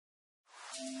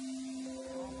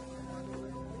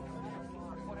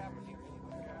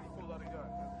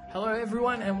Hello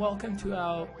everyone and welcome to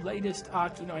our latest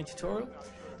Arc9 tutorial.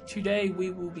 Today we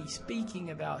will be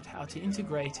speaking about how to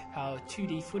integrate our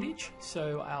 2D footage,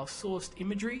 so our sourced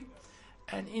imagery,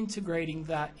 and integrating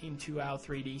that into our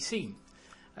 3D scene.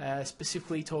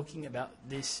 Specifically talking about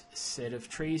this set of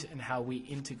trees and how we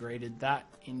integrated that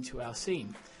into our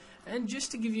scene. And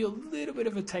just to give you a little bit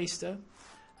of a taster,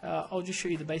 I'll just show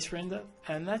you the base render,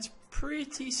 and that's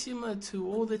pretty similar to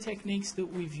all the techniques that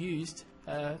we've used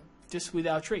just with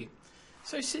our tree.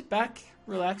 So sit back,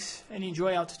 relax, and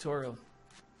enjoy our tutorial.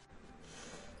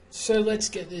 So let's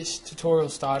get this tutorial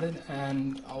started,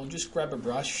 and I'll just grab a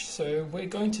brush. So we're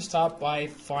going to start by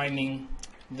finding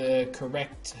the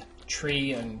correct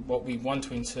tree and what we want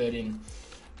to insert in.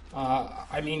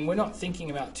 We're not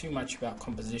thinking about too much about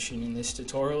composition in this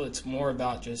tutorial. It's more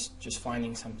about just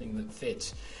finding something that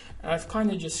fits. And I've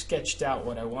kind of just sketched out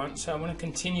what I want, so I want to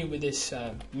continue with this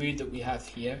mood that we have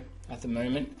here at the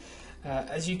moment.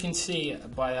 As you can see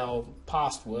by our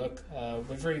past work,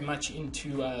 we're very much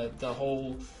into the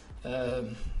whole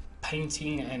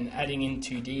painting and adding in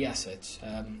 2D assets.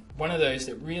 One of those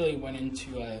that really went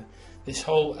into this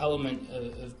whole element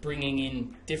of bringing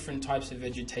in different types of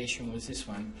vegetation was this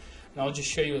one. And I'll just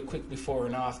show you a quick before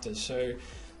and after. So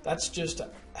that's just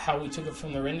how we took it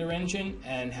from the render engine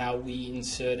and how we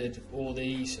inserted all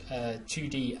these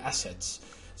 2D assets.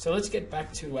 So let's get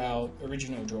back to our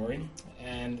original drawing,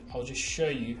 and I'll just show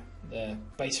you the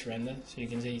base render so you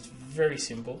can see it's very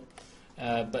simple,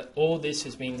 but all this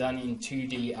has been done in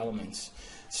 2D elements.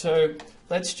 So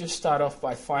let's just start off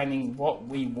by finding what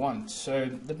we want. So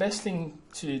the best thing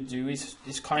to do is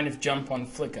kind of jump on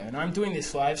Flickr, and I'm doing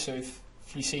this live, so if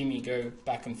you see me go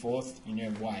back and forth, you know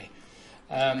why.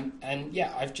 And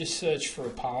yeah, I've just searched for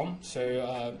a palm,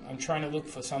 so I'm trying to look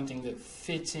for something that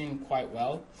fits in quite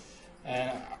well.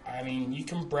 You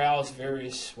can browse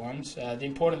various ones. The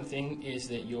important thing is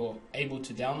that you're able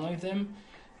to download them,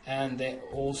 and they're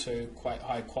also quite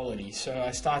high quality. So I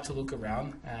start to look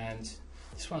around, and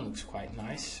this one looks quite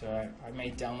nice, so I may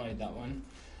download that one.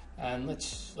 And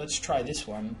let's try this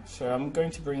one. So I'm going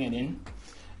to bring it in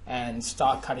and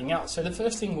start cutting out. So the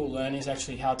first thing we'll learn is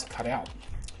actually how to cut out.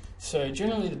 So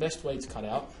generally the best way to cut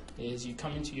out is you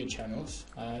come into your channels,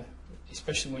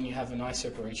 especially when you have a nice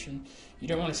separation. You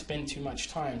don't want to spend too much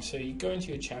time, so you go into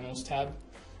your channels tab,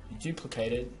 you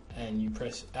duplicate it, and you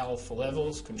press L for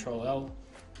levels, Control L,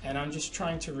 and I'm just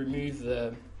trying to remove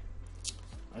the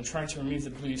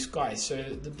blue sky. So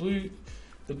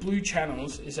the blue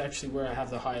channels is actually where I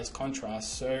have the highest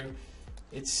contrast, so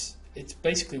it's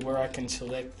basically where I can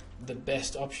select the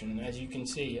best option. As you can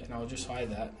see, and I'll just hide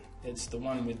that, it's the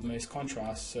one with most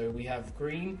contrast. So we have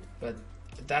green, but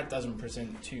that doesn't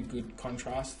present too good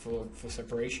contrast for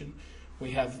separation.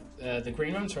 We have the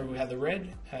green one, so we have the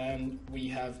red, and we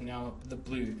have now the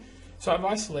blue. So I've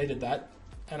isolated that,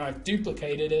 and I've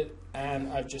duplicated it,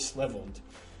 and I've just leveled,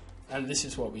 and this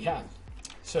is what we have.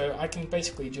 So I can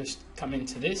basically just come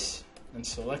into this and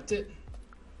select it.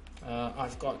 I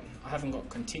haven't got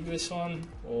contiguous on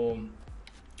or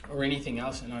anything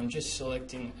else, and I'm just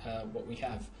selecting what we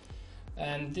have.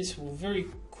 And this will very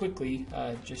quickly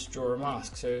just draw a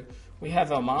mask. So we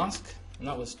have our mask, and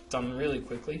that was done really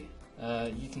quickly.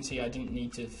 You can see I didn't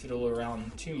need to fiddle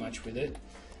around too much with it.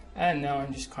 And now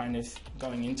I'm just kind of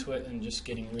going into it and just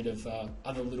getting rid of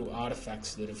other little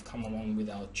artifacts that have come along with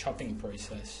our chopping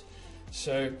process.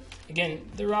 So again,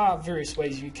 there are various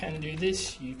ways you can do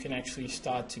this. You can actually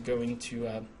start to go into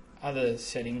other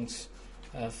settings.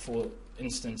 For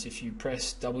instance, if you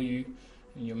press W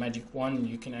in your magic wand,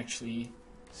 you can actually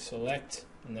select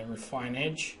and then refine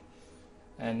edge,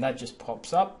 and that just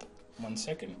pops up. 1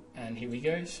 second, and here we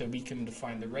go. So we can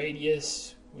define the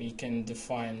radius, we can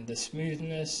define the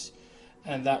smoothness,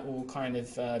 and that will kind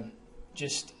of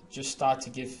just start to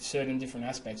give certain different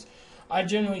aspects. I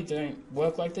generally don't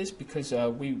work like this because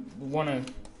we want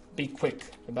to be quick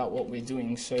about what we're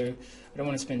doing, so I don't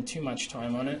want to spend too much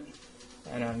time on it,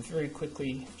 and I'm very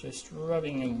quickly just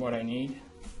rubbing in what I need.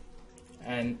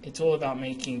 And it's all about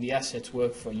making the assets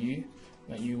work for you,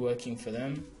 not you working for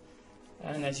them.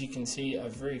 And as you can see, I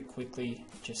very quickly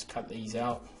just cut these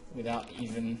out without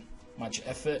even much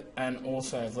effort, and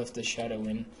also I've left the shadow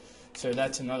in, so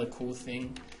that's another cool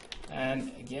thing.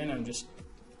 And again, I'm just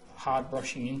hard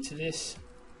brushing into this.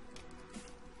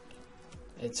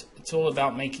 It's all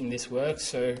about making this work,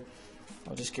 so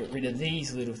I'll just get rid of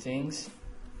these little things,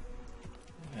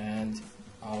 and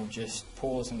I'll just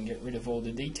pause and get rid of all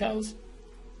the details.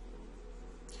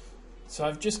 So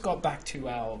I've just got back to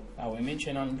our image,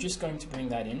 and I'm just going to bring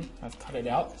that in. I've cut it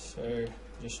out, so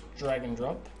just drag and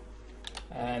drop,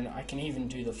 and I can even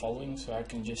do the following. So I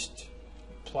can just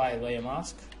apply a layer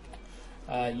mask,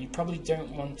 You probably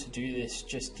don't want to do this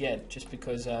just yet, just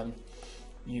because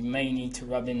you may need to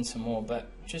rub in some more, but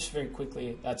just very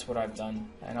quickly, that's what I've done.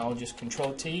 And I'll just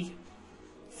Control T,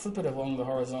 flip it along the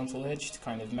horizontal edge to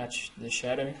kind of match the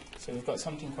shadow. So we've got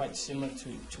something quite similar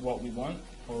to what we want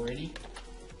already.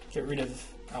 Get rid of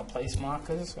our place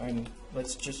markers, and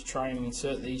let's just try and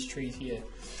insert these trees here.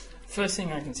 First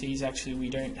thing I can see is actually we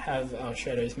don't have our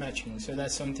shadows matching, so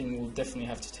that's something we'll definitely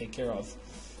have to take care of.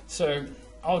 So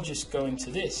I'll just go into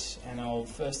this, and our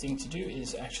first thing to do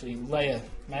is actually layer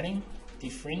matting,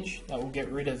 defringe. That will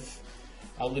get rid of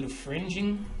our little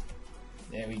fringing.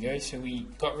 There we go, so we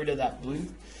got rid of that blue.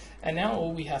 And now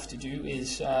all we have to do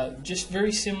is just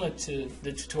very similar to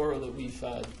the tutorial that we've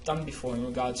done before in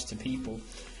regards to people.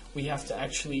 We have to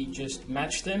actually just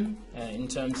match them in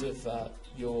terms of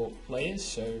your layers,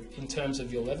 so in terms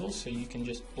of your levels, so you can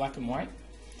just black and white,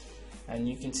 and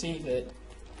you can see that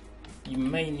you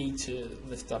may need to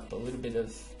lift up a little bit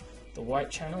of the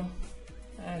white channel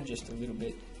and just a little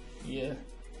bit here,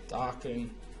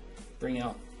 darken, bring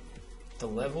out the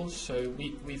levels. So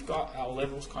we've got our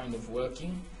levels kind of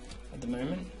working at the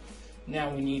moment. Now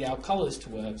we need our colors to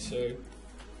work, so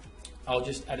I'll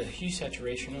just add a hue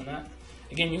saturation on that.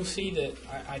 Again, you'll see that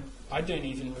I don't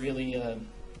even really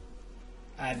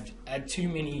add too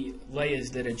many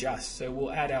layers that adjust. So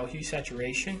we'll add our hue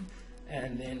saturation,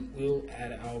 and then we'll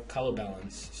add our color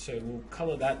balance. So we'll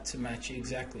color that to match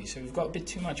exactly. So we've got a bit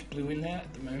too much blue in there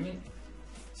at the moment,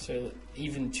 so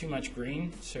even too much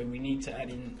green. So we need to add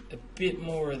in a bit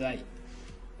more of that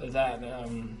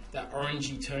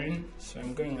orangey tone. So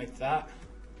I'm going like that.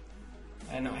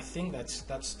 And I think that's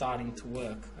starting to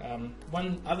work.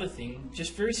 One other thing,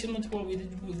 just very similar to what we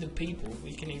did with the people,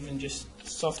 we can even just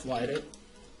soft light it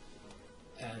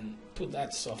and put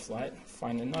that soft light,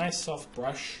 find a nice soft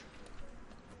brush,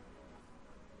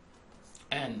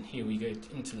 and here we go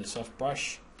into the soft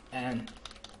brush, and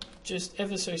just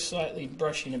ever so slightly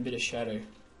brush in a bit of shadow,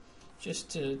 just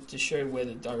to show where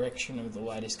the direction of the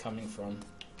light is coming from.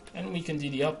 And we can do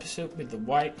the opposite with the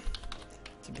white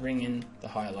to bring in the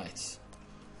highlights.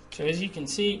 So as you can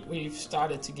see, we've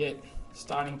starting to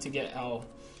get our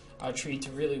tree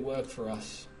to really work for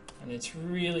us, and it's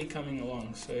really coming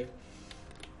along. So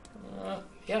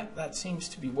yeah, that seems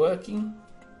to be working.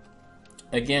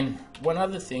 Again, one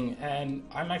other thing, and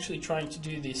I'm actually trying to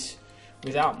do this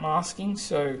without masking.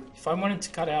 So if I wanted to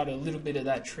cut out a little bit of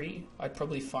that tree, I'd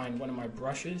probably find one of my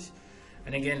brushes.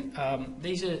 And again,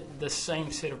 these are the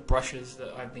same set of brushes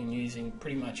that I've been using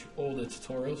pretty much all the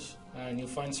tutorials, and you'll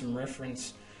find some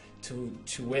reference to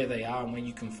where they are and where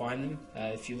you can find them.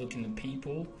 If you look in the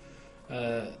people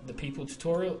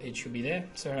tutorial, it should be there.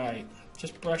 So I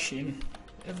just brush in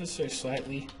ever so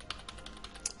slightly,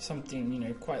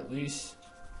 something quite loose,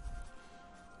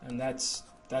 and that's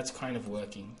kind of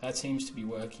working. That seems to be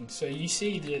working. So you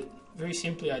see that very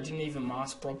simply, I didn't even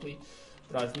mask properly,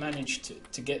 but I've managed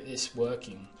to get this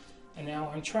working. And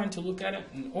now I'm trying to look at it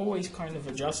and always kind of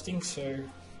adjusting. So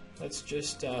let's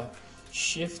just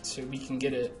shift so we can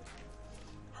get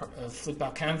flip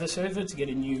our canvas over to get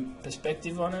a new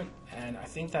perspective on it, and I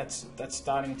think that's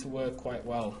starting to work quite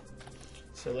well.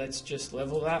 So let's just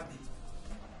level that.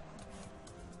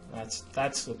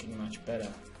 That's looking much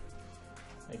better.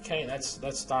 Okay, that's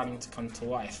starting to come to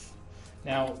life.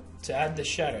 Now to add the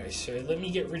shadows, so let me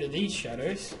get rid of these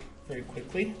shadows very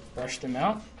quickly, brush them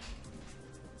out.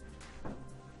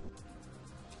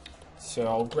 So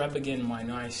I'll grab again my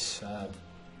nice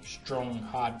strong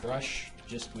hard brush,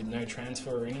 just with no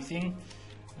transfer or anything,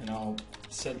 and I'll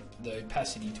set the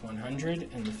opacity to 100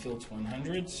 and the fill to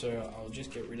 100. So I'll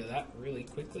just get rid of that really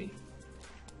quickly.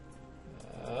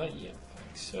 Yeah,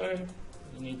 like so.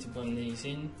 You need to blend these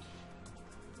in,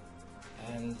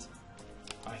 and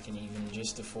I can even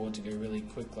just afford to go really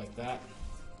quick like that,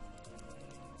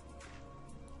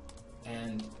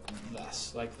 and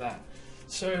thus like that.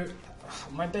 So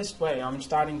my best way, I'm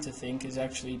starting to think, is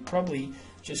actually probably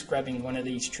just grabbing one of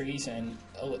these trees and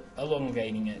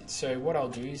elongating it. So what I'll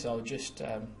do is I'll just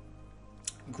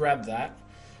grab that,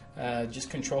 just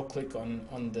control click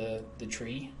on the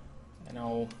tree, and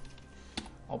I'll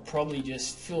probably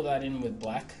just fill that in with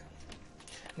black.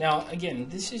 Now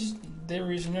again,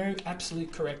 there is no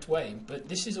absolute correct way, but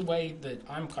this is a way that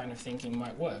I'm kind of thinking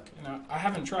might work. And I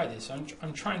haven't tried this.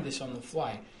 I'm trying this on the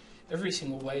fly. Every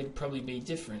single way would probably be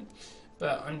different,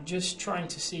 but I'm just trying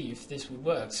to see if this would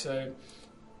work. So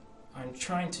I'm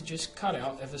trying to just cut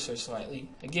out ever so slightly.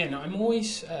 Again, I'm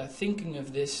always thinking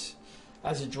of this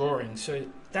as a drawing, so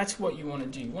that's what you want to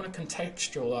do. You want to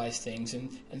contextualize things and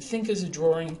think as a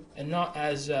drawing and not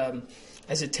as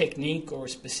a technique or a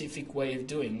specific way of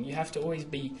doing. You have to always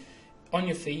be on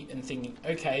your feet and thinking,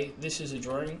 okay, this is a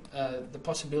drawing, the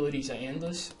possibilities are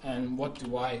endless, and what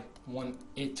do I want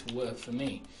it to work for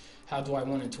me? How do I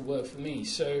want it to work for me?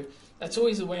 So that's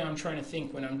always the way I'm trying to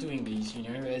think when I'm doing these, you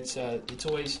know. It's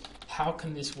always, how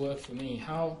can this work for me?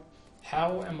 How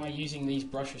am I using these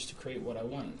brushes to create what I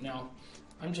want? Now,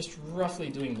 I'm just roughly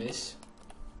doing this.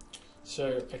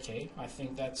 So, okay, I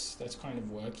think that's kind of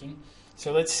working.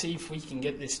 So let's see if we can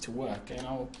get this to work, and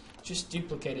I'll just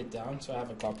duplicate it down so I have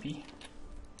a copy.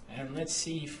 And let's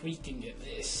see if we can get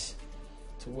this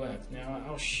to work. Now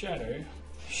our shadow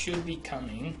should be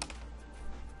coming.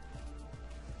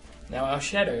 Now our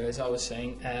shadow, as I was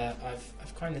saying,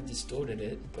 I've kind of distorted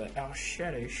it, but our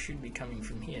shadow should be coming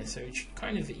from here, so it should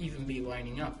kind of even be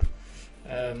lining up.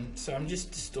 So I'm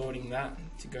just distorting that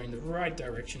to go in the right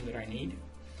direction that I need.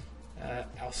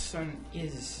 Our sun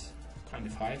is kind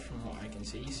of high from what I can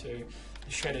see, so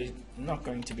the shadow is not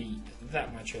going to be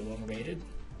that much elongated.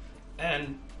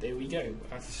 And there we go,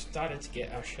 I've started to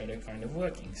get our shadow kind of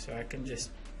working, so I can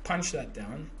just punch that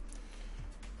down,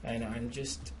 and I'm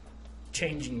just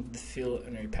changing the fill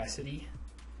and opacity.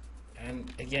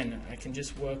 And again, I can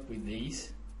just work with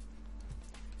these,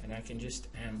 and I can just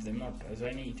amp them up as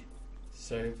I need.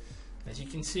 So as you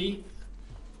can see,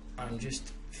 I'm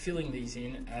just filling these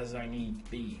in as I need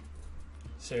be.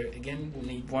 So again, we'll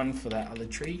need one for that other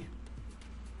tree.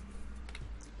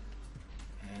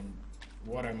 And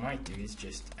what I might do is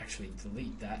just actually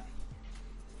delete that,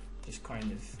 just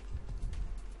kind of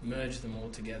merge them all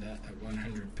together at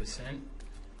 100%.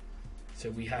 So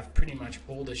we have pretty much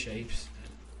all the shapes,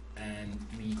 and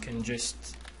we can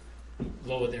just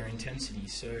lower their intensity.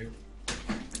 So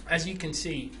as you can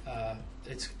see,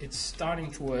 it's starting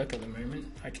to work at the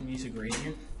moment. I can use a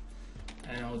gradient,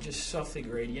 and I'll just softly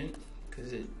gradient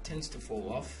because it tends to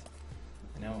fall off.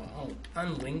 Now I'll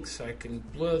unlink so I can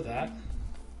blur that,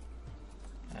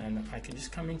 and I can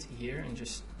just come into here and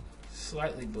just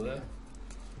slightly blur.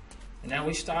 And now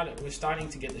we're starting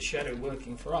to get the shadow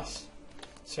working for us.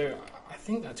 So I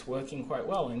think that's working quite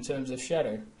well in terms of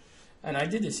shadow. And I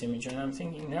did this image and I'm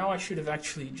thinking, now I should have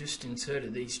actually just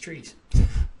inserted these trees.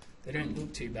 They don't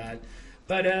look too bad.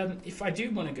 But if I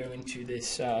do want to go into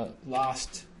this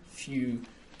last few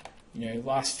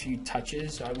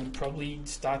touches, I would probably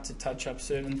start to touch up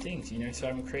certain things, you know. So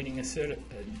I'm creating a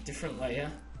different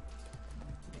layer,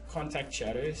 contact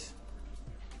shadows,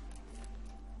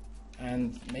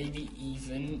 and maybe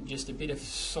even just a bit of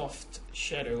soft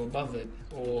shadow above it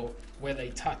or where they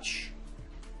touch.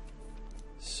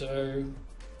 So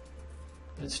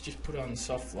let's just put on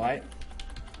soft light,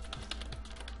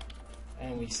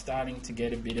 and we're starting to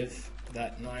get a bit of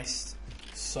that nice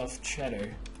soft shadow.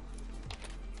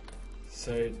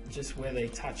 So just where they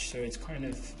touch, so it's kind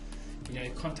of, you know,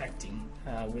 contacting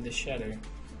with the shadow.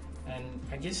 And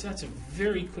I guess that's a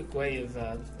very quick way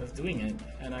of doing it.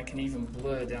 And I can even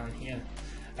blur down here.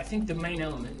 I think the main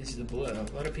element is the blur.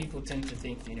 A lot of people tend to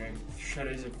think, you know,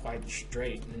 shadows are quite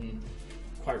straight and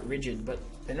quite rigid, but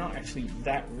they're not actually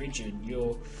that rigid.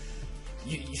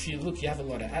 If you look, you have a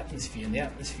lot of atmosphere, and the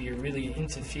atmosphere really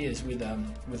interferes with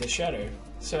a shadow.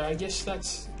 So I guess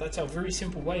that's our very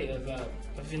simple way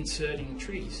of inserting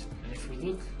trees. And if we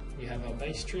look, we have our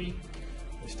base tree.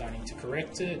 We're starting to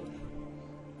correct it,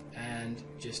 and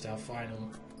just our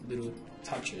final little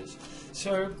touches.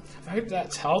 So I hope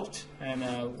that's helped,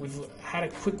 and we've had a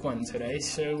quick one today.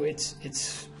 So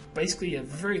it's basically a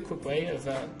very quick way of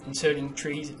inserting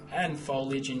trees and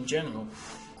foliage in general.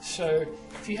 So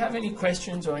if you have any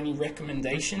questions or any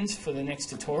recommendations for the next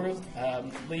tutorial,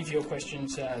 leave your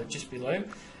questions just below.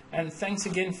 And thanks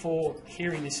again for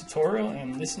hearing this tutorial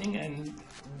and listening, and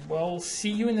we'll see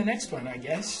you in the next one, I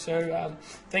guess. So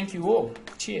thank you all.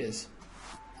 Cheers.